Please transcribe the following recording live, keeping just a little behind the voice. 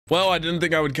Well, I didn't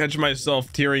think I would catch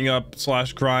myself tearing up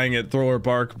 / crying at Thriller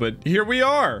Bark, but here we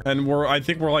are. And I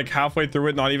think we're like halfway through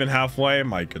it, not even halfway.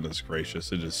 My goodness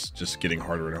gracious, it is just getting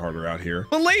harder and harder out here.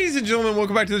 But ladies and gentlemen,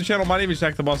 welcome back to the channel. My name is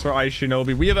JackTheBus, or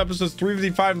ishinobi. We have episodes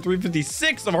 355 and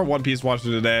 356 of our One Piece watch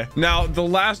through today. Now, the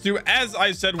last two, as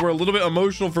I said, were a little bit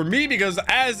emotional for me because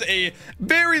as a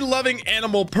very loving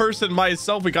animal person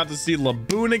myself, we got to see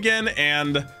Laboon again,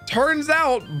 and turns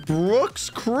out Brook's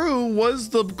crew was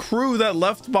the crew that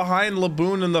left behind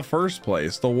Laboon in the first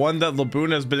place, the one that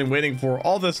Laboon has been waiting for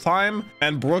all this time,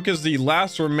 and Brook is the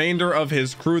last remainder of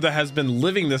his crew that has been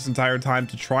living this entire time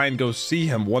to try and go see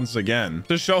him once again,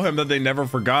 to show him that they never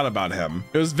forgot about him.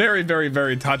 It was very, very,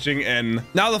 very touching, and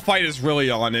now the fight is really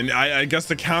on, and I guess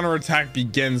the counterattack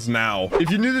begins now. If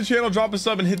you're new to the channel, drop a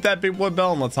sub and hit that big wood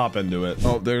bell, and let's hop into it.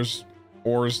 Oh, there's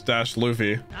Oars -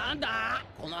 Luffy.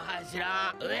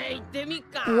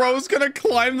 Bro's gonna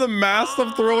climb the mast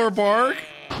of Thriller Bark.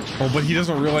 Oh, but he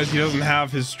doesn't realize he doesn't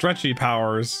have his stretchy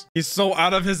powers. He's so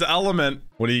out of his element.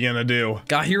 What are you gonna do?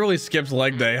 God, he really skipped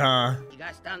leg day, huh?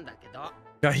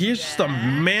 Yeah, he's just a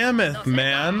mammoth,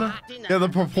 man. Yeah, the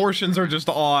proportions are just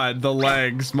odd. The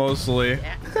legs, mostly.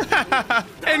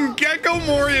 And Gecko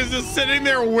Mori is just sitting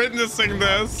there witnessing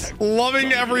this,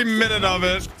 loving every minute of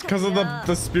it because of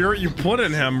the spirit you put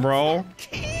in him, bro.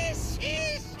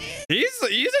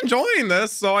 He's enjoying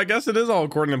this, so I guess it is all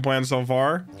according to plan so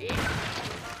far.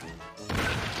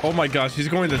 Oh my gosh, he's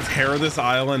going to tear this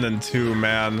island in two,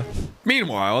 man.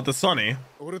 Meanwhile, at the Sunny,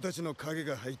 you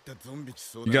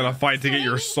gotta fight to get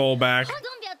your soul back.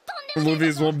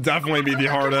 Luffy's will definitely be the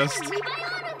hardest.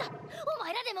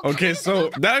 Okay,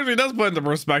 so that actually does put into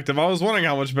perspective. I was wondering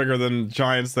how much bigger than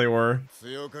giants they were.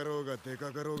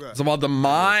 It's about the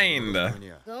mind. What does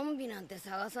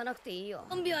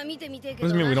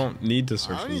it mean we don't need to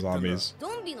search for zombies?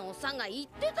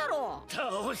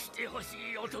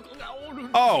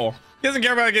 Oh, he doesn't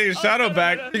care about getting his shadow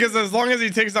back, because as long as he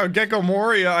takes out Gecko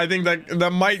Moria, I think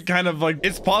that might kind of like,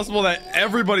 it's possible that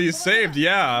everybody's saved.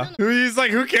 Yeah, he's like,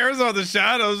 who cares about the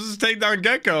shadows? Just take down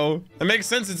Gecko. It makes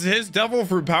sense. It's his devil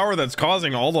fruit power that's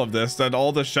causing all of this, that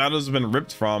all the shadows have been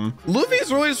ripped from.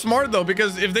 Luffy's really smart though,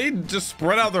 because if they just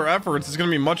spread out their efforts, it's gonna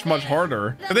be much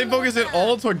harder. If they focus it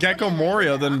all to Gecko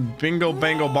Moria, then bingo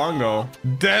bango bongo.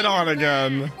 Dead on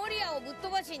again.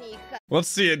 Let's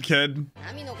see it, kid.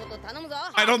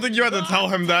 I don't think you had to tell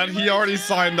him that. He already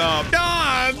signed up.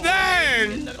 God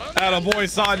dang! Attaboy,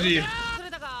 Sanji.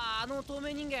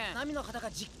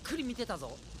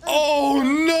 Oh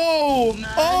no!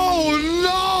 Oh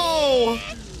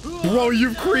no! Bro,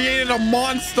 you've created a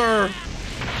monster.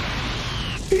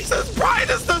 He's as bright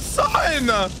as the sun.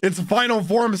 It's final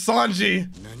form Sanji.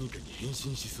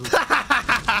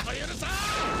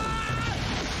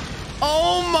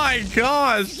 Oh my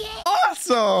gosh!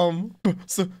 Awesome!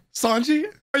 So, Sanji,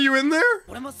 are you in there?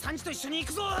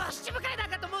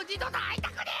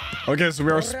 Okay, so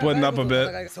we are splitting up a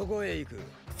bit.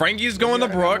 Frankie's going to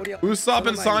Brook. Usopp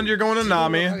and Sanji are going to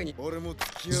Nami.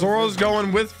 Zoro's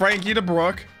going with Frankie to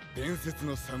Brook.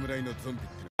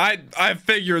 I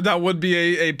figured that would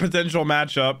be a potential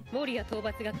matchup.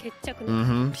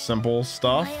 Simple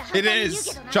stuff. It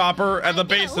is Chopper at the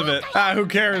base of it. Who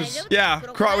cares? Yeah,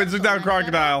 we took down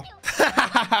Crocodile.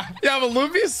 Yeah, but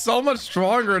Luffy is so much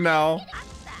stronger now.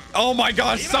 Oh my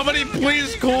gosh, somebody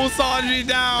please cool Sanji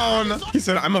down. He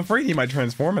said, I'm afraid he might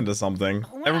transform into something.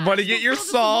 Everybody get your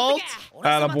salt.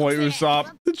 Attaboy,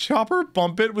 Usopp. Did Chopper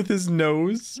bump it with his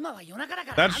nose?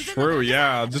 That's true,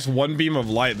 yeah. Just one beam of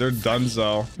light. They're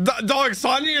donezo. Dog,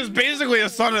 Sanji is basically a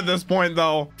son at this point,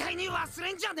 though.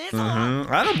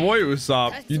 Attaboy,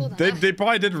 Usopp. They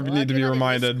probably did need to be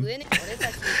reminded.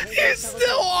 He's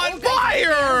still on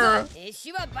fire!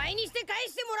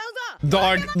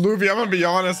 Dog, Luffy, I'm gonna be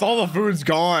honest. All the food's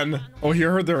gone. Oh, he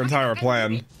heard their entire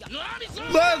plan.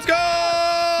 Let's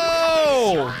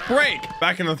go! Break!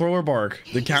 Back in the Thriller Bark.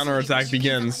 The counterattack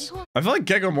begins. I feel like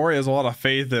Gecko Moria has a lot of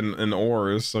faith in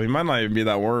Oars, so he might not even be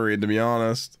that worried, to be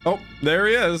honest. Oh, there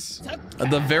he is. At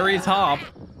the very top.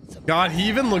 God, he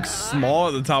even looks small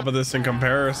at the top of this in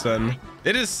comparison.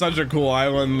 It is such a cool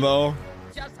island, though.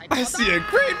 I see a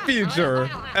great future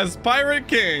as Pirate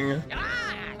King.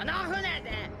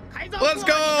 Let's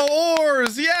go,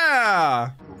 Oars! Yeah!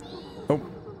 Oh.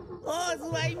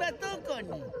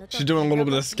 She's doing a little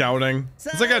bit of scouting.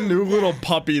 It's like a new little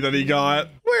puppy that he got.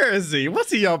 Where is he?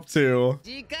 What's he up to?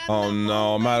 Oh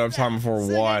no, I'm out of time for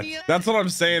what? That's what I'm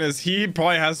saying, is he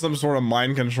probably has some sort of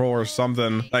mind control or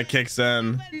something that kicks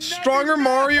in. Stronger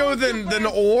Mario than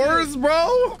Oars,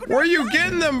 bro? Where are you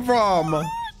getting them from?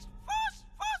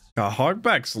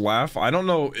 Hogback's laugh. I don't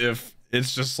know if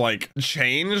it's just like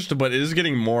changed, but it is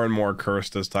getting more and more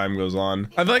cursed as time goes on.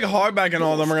 I feel like Hogback and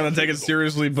all of them are gonna take it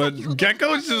seriously, but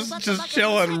Gecko's just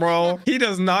chilling, bro. He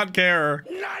does not care.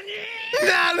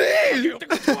 Nani!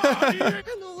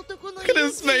 Look at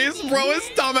his face, bro. His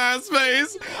dumbass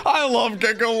face. I love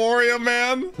Gecko Warrior,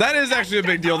 man. That is actually a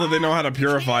big deal that they know how to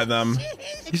purify them.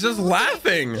 He's just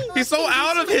laughing. He's so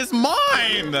out of his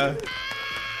mind.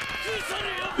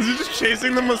 Is he just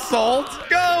chasing them with salt?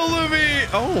 Go, Luffy!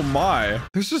 Oh my.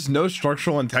 There's just no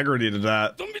structural integrity to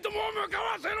that.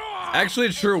 Actually,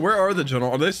 true. Where are the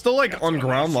general? Are they still like on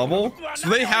ground level? So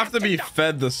they have to be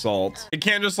fed the salt. It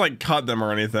can't just like cut them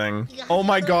or anything. Oh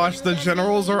my gosh, the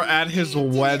generals are at his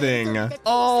wedding.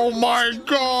 Oh my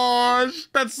gosh.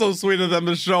 That's so sweet of them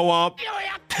to show up.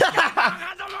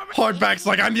 Hardback's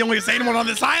like, I'm the only sane one on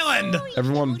this island.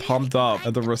 Everyone pumped up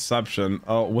at the reception.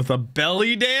 Oh, with a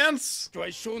belly dance? Yeah,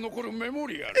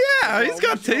 he's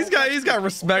got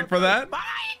respect for that.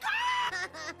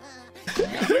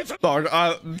 Dog,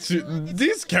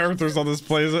 these characters on this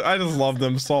place, I just love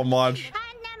them so much.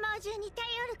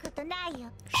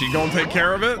 She gonna take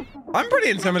care of it? I'm pretty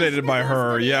intimidated by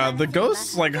her. Yeah, the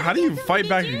ghosts, like, how do you fight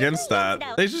back against that?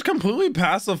 They just completely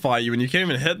pacify you and you can't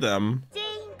even hit them.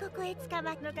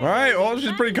 All right, well,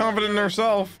 she's pretty confident in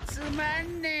herself.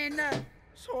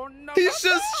 He's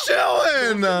just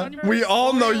chilling. We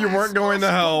all know you weren't going to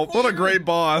help. What a great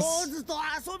boss.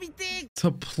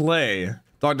 To play.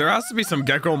 Dog, there has to be some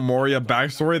Gecko Moria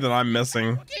backstory that I'm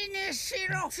missing.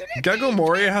 Gecko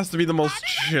Moria has to be the most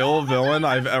chill villain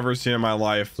I've ever seen in my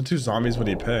life. What two zombies would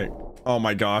he pick? Oh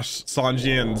my gosh.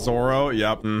 Sanji and Zoro.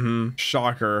 Yep.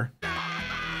 Shocker.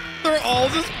 They're all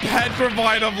just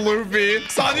petrified of Luffy.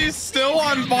 Sanji's still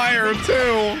on fire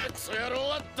too.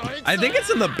 I think it's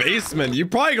in the basement. You're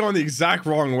probably going the exact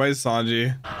wrong way,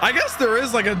 Sanji. I guess there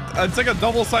is like it's like a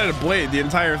double-sided blade. The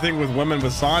entire thing with women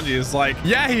with Sanji is like,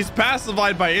 yeah, he's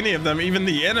pacified by any of them, even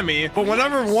the enemy. But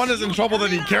whenever one is in trouble that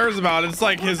he cares about, it's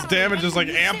like his damage is like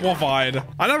amplified.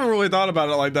 I never really thought about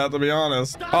it like that, to be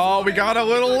honest. Oh, we got a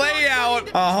little layout.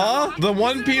 The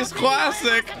One Piece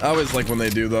classic. I always like when they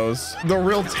do those. The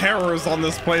real terrors on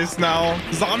this place now.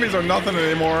 Zombies are nothing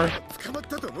anymore.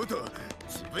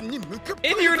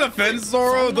 In your defense,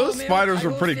 Zoro, those spiders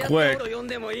were pretty quick.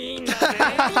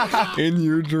 In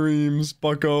your dreams,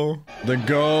 bucko. The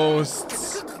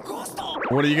ghosts.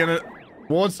 What are you gonna...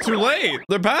 Well, it's too late.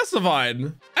 They're pacified.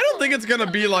 I don't think it's gonna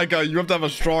be like you have to have a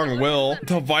strong will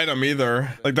to fight them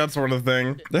either. Like that sort of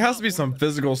thing. There has to be some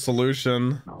physical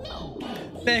solution.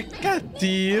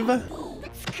 Negative.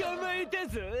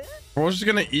 We're just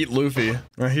gonna eat Luffy.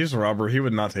 He's rubber. He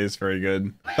would not taste very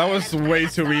good. That was way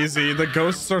too easy. The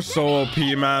ghosts are so OP,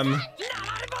 man.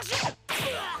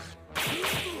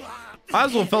 I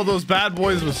as well fill those bad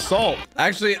boys with salt.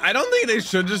 Actually, I don't think they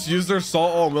should just use their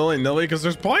salt all willy-nilly because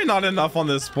there's probably not enough on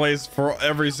this place for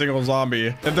every single zombie.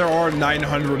 If there are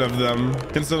 900 of them,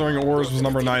 considering Oars was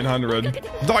number 900.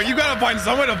 Dog, you gotta find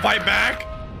some way to fight back.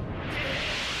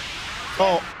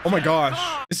 Oh my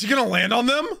gosh. Is he gonna land on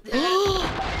them?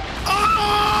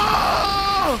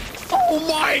 Oh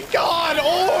my god,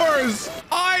 Oars!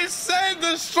 I said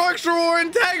the structural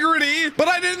integrity, but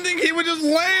I didn't think he would just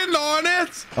land on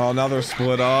it. Oh, now they're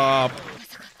split up.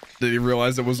 Did he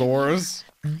realize it was Oars?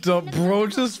 The bro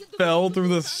just fell through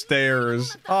the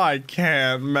stairs. I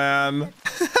can't, man.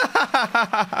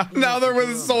 Now they're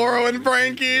with Zoro and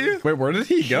Frankie. Wait, where did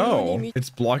he go?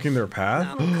 It's blocking their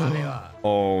path?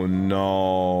 Oh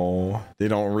no. They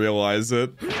don't realize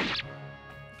it.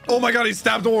 Oh my god, he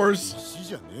stabbed Oars.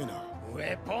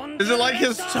 Is it like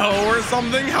his toe or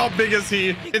something? How big is he?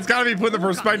 It's gotta be put in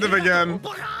perspective again.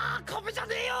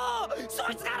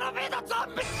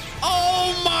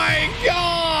 Oh my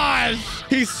gosh!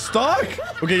 He's stuck?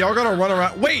 Okay, y'all gotta run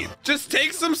around. Wait, just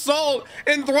take some salt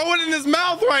and throw it in his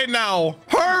mouth right now.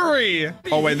 Hurry!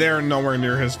 Oh wait, they're nowhere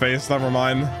near his face. Never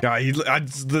mind. Yeah,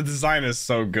 the design is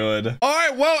so good. All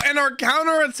right, well, and our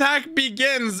counterattack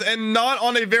begins, and not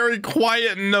on a very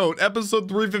quiet note. Episode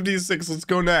 356, let's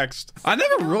go next. I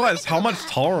never realized how much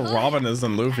taller Robin is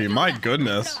than Luffy. My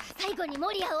goodness.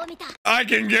 I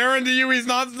can guarantee you he's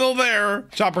not still there.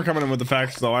 Chopper coming in with the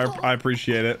facts though. I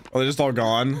appreciate it. Oh, they're just all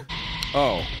gone.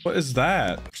 Oh, what is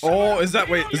that? Oh, is that,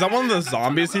 wait, is that one of the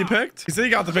zombies he picked? He said he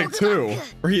got to pick two,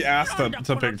 or he asked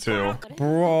to pick two.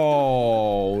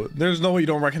 Bro, there's no way you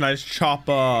don't recognize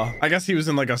Chopper. I guess he was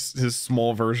in like his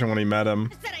small version when he met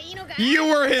him. You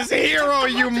were his hero,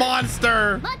 you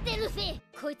monster.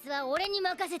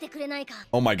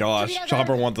 Oh my gosh,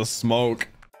 Chopper wants the smoke.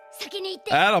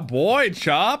 Atta boy,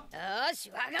 Chop.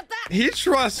 He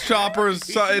trusts Chopper's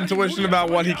intuition about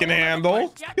what he can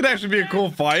handle. Could actually be a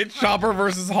cool fight. Chopper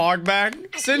versus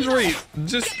Hogback. Sindri,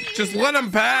 just let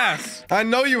him pass. I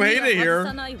know you hate it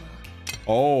here.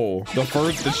 Oh,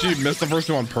 did she miss the first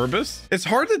two on purpose? It's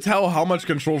hard to tell how much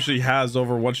control she has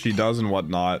over what she does and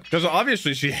whatnot. Because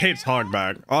obviously she hates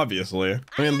Hogback, obviously.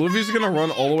 I mean, Luffy's gonna run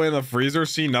all the way in the freezer,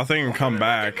 see nothing, and come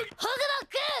back.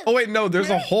 Oh wait, no, there's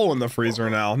a hole in the freezer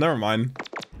now. Never mind.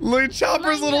 Look at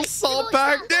Chopper's little salt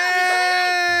pack.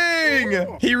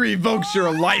 Dang! He revokes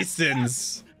your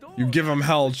license. You give him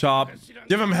hell, Chop.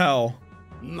 Give him hell.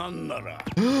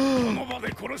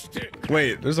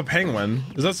 Wait, there's a penguin.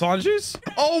 Is that Sanji's?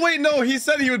 Oh wait, no, he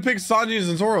said he would pick Sanji's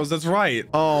and Zoro's. That's right.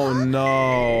 Oh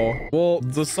no. Well,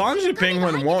 the Sanji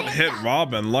penguin won't hit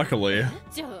Robin, luckily.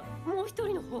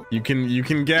 You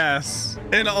can guess.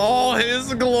 In all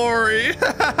his glory.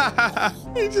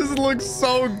 He just looks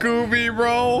so goofy,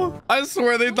 bro. I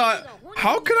swear they thought,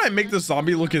 how can I make the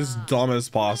zombie look as dumb as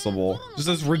possible? Just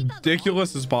as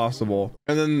ridiculous as possible.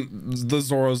 And then the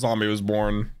Zoro zombie was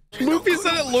born. Luffy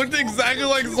said it looked exactly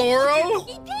like Zoro.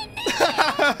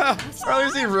 Or at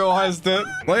least he realized it.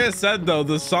 Like I said, though,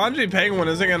 the Sanji penguin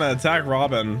isn't going to attack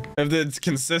Robin if it's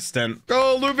consistent.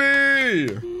 Go,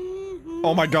 Luffy!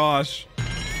 Oh my gosh.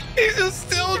 He's just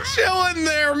still chilling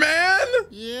there, man.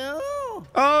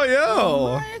 Oh,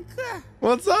 yo.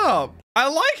 What's up? I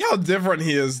like how different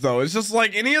he is, though. It's just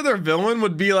like any other villain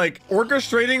would be like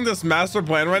orchestrating this master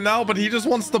plan right now, but he just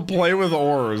wants to play with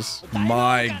Oars.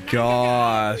 My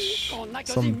gosh.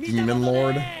 Some demon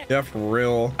lord. Yeah, for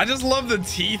real. I just love the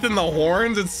teeth and the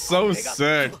horns. It's so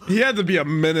sick. He had to be a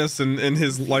menace in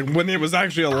his, like, when he was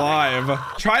actually alive.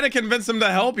 Try to convince him to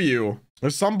help you.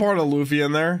 There's some part of Luffy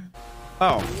in there.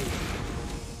 Oh.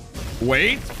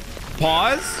 Wait.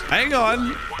 Pause. Hang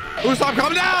on. Usopp,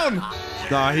 come down.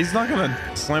 Nah, he's not gonna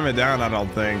slam it down, I don't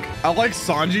think. I like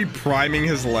Sanji priming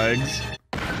his legs.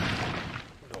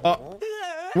 What?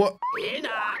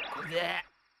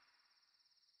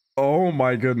 Oh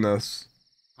my goodness.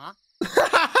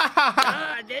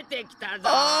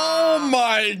 Oh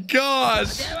my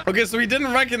gosh. Okay, so he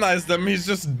didn't recognize them. He's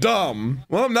just dumb.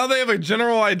 Well, now they have a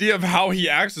general idea of how he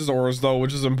acts as Oars, though,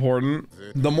 which is important.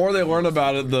 The more they learn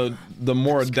about it, the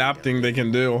more adapting they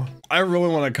can do. I really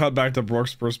want to cut back to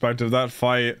Brook's perspective. That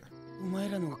fight.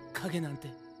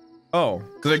 Oh,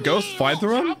 did a ghost fight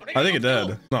through him? I think it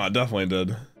did. No, it definitely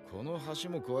did. There's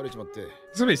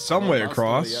gonna be some way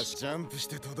across.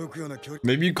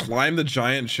 Maybe you climb the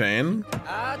giant chain?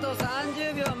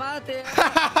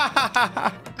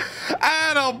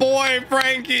 Atta boy,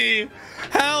 Frankie!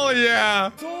 Hell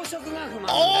yeah!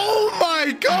 Oh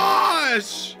my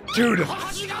gosh! Dude,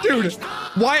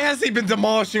 why has he been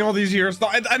demolishing all these years?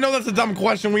 I know that's a dumb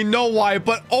question. We know why,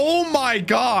 but oh my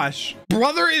gosh.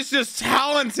 Brother is just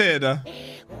talented.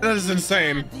 That is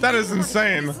insane. That is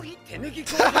insane.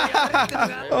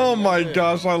 Oh my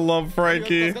gosh, I love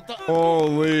Frankie.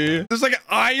 Holy. There's like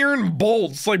iron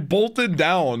bolts like bolted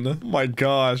down. Oh my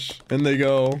gosh. And they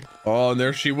go. Oh, and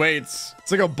there she waits.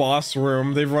 It's like a boss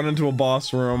room. They've run into a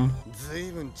boss room.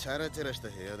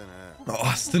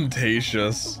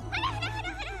 Ostentatious.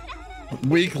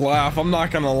 Weak laugh, I'm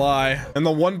not gonna lie. In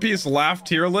the One Piece laugh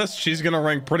tier list, she's gonna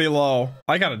rank pretty low.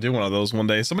 I gotta do one of those one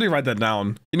day. Somebody write that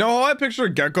down. You know how I picture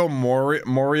Gecko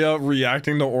Moria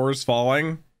reacting to Oars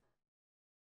falling?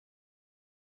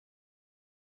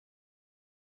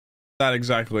 That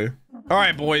exactly. All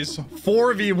right, boys,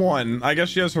 4v1. I guess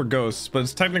she has her ghosts, but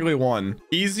it's technically one.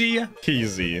 Easy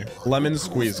peasy, lemon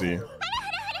squeezy.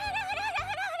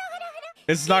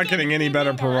 It's not getting any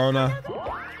better, Perona.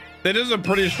 It is a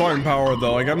pretty strong power,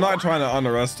 though. Like, I'm not trying to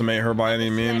underestimate her by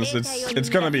any means. It's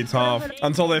gonna be tough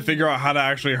until they figure out how to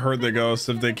actually hurt the ghosts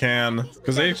if they can,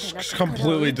 because they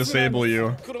completely disable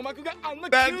you.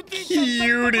 That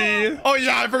cutie. Oh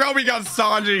yeah, I forgot we got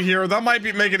Sanji here. That might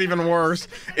make it even worse.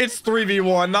 It's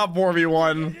 3v1, not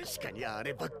 4v1.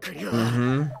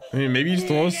 I mean, maybe you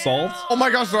throw salt. Oh my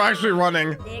gosh, they're actually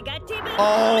running.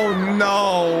 Oh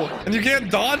no. And you can't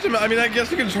dodge them. I mean, I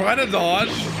guess you can try to dodge.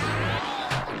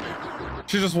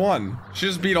 She just won. She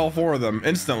just beat all four of them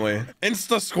instantly.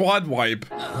 Insta squad wipe.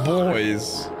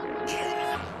 Boys.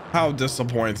 How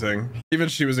disappointing. Even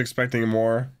she was expecting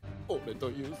more.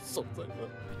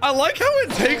 I like how it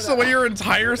takes away your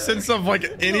entire sense of like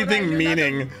anything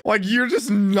meaning. Like you're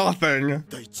just nothing.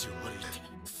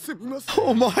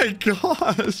 Oh my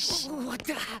gosh.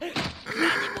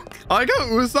 I like how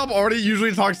Usopp already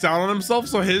usually talks down on himself,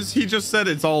 so he just said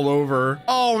it's all over.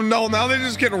 Oh no, now they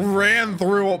just get ran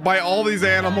through by all these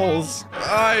animals.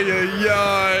 Ay, ay,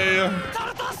 ay.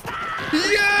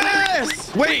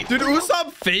 this? Wait, did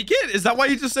Usopp fake it? Is that why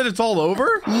he just said it's all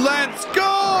over? Let's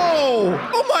go.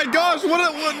 Oh my gosh, what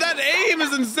that aim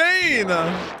is insane.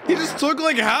 He just took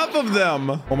like half of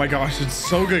them. Oh my gosh, it's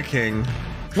Soga King.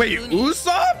 Wait,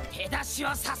 Usopp?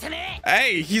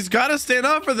 Hey, he's got to stand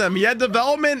up for them. He had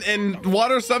development in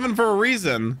Water 7 for a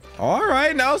reason. All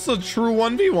right, now it's a true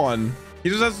 1v1. He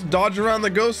just has to dodge around the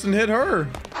ghost and hit her.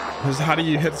 Because how do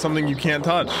you hit something you can't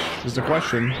touch is the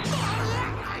question.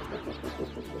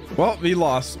 Well, he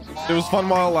lost. It was fun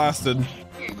while it lasted.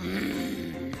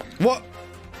 What?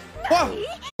 What?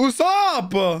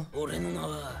 Usopp!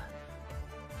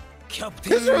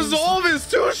 His resolve is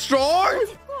too strong!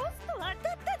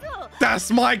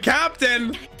 That's my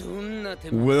captain!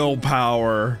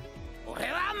 Willpower.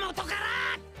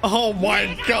 Oh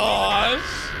my gosh!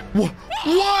 What?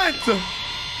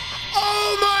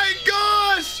 Oh my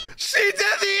gosh! She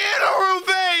did the Inaru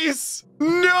face!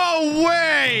 No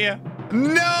way!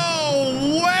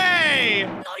 No way!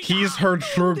 He's her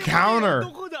true counter.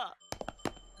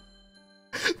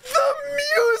 The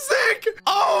music!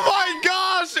 Oh my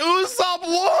gosh! Usopp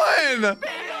won!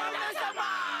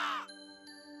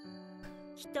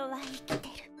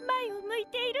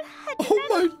 Oh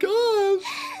my gosh!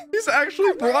 He's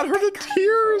actually brought her to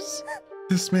tears!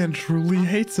 This man truly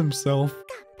hates himself.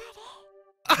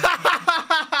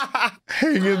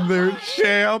 Hang in there,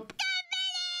 champ.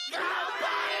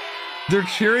 They're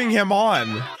cheering him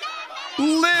on.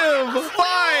 Live!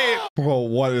 Fight! Bro,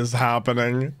 what is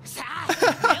happening?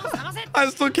 I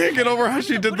still can't get over how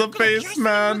she did the face,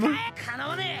 man.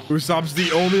 Usopp's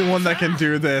the only one that can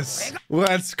do this.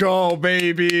 Let's go,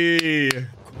 baby.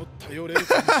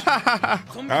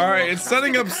 All right, it's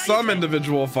setting up some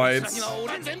individual fights.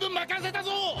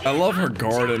 I love her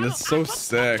garden. It's so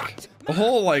sick. The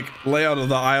whole like layout of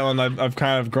the island I've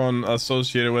kind of grown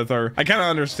associated with her. I kind of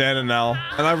understand it now,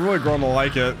 and I've really grown to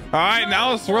like it. All right,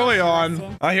 now it's really on.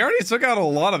 He already took out a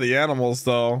lot of the animals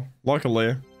though,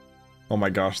 luckily. Oh my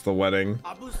gosh, the wedding.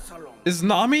 Is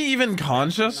Nami even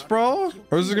conscious, bro?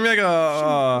 Or is it gonna be like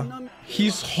a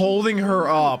he's holding her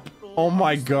up? Oh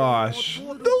my gosh. The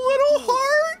little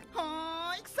heart.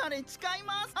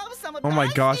 Oh my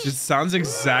gosh, it sounds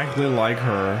exactly like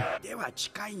her.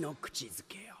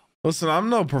 Listen, I'm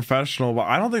no professional, but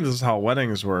I don't think this is how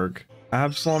weddings work.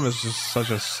 Absalom is just such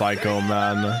a psycho,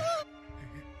 man.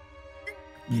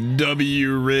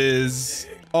 Riz.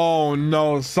 Oh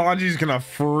no, Sanji's gonna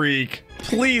freak.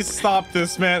 Please stop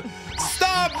this, man.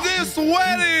 Stop this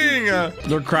wedding!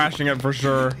 They're crashing it for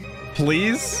sure.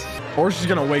 Please? Or she's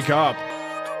gonna wake up.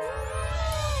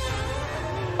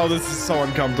 Oh, this is so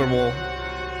uncomfortable.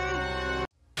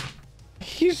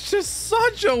 He's just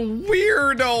such a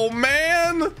weirdo,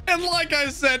 man. And like I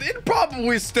said, it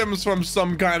probably stems from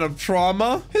some kind of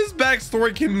trauma. His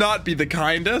backstory cannot be the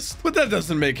kindest, but that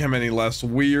doesn't make him any less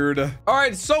weird. All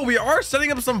right, so we are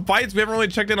setting up some fights. We haven't really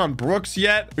checked in on Brooks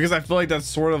yet because I feel like that's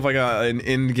sort of like an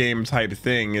in-game type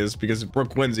thing, is because if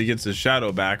Brook wins, he gets his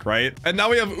shadow back, right? And now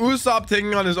we have Usopp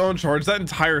taking on his own charge. That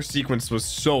entire sequence was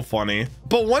so funny.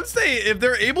 But once if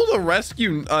they're able to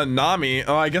rescue Nami,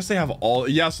 I guess they have all,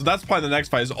 yeah, so that's probably the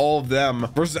next fight is all of them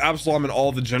versus Absalom and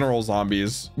all the general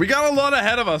zombies. We got a lot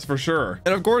ahead of us for sure.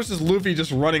 And of course, is Luffy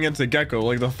just running into Gecko,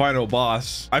 like the final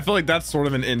boss. I feel like that's sort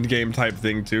of an in-game type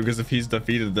thing too, because if he's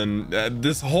defeated, then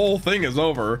this whole thing is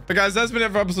over. But guys, that's been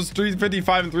it for episodes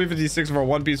 355 and 356 of our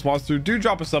One Piece walkthrough. Do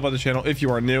drop a sub on the channel if you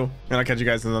are new, and I'll catch you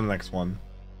guys in the next one.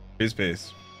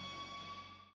 Peace.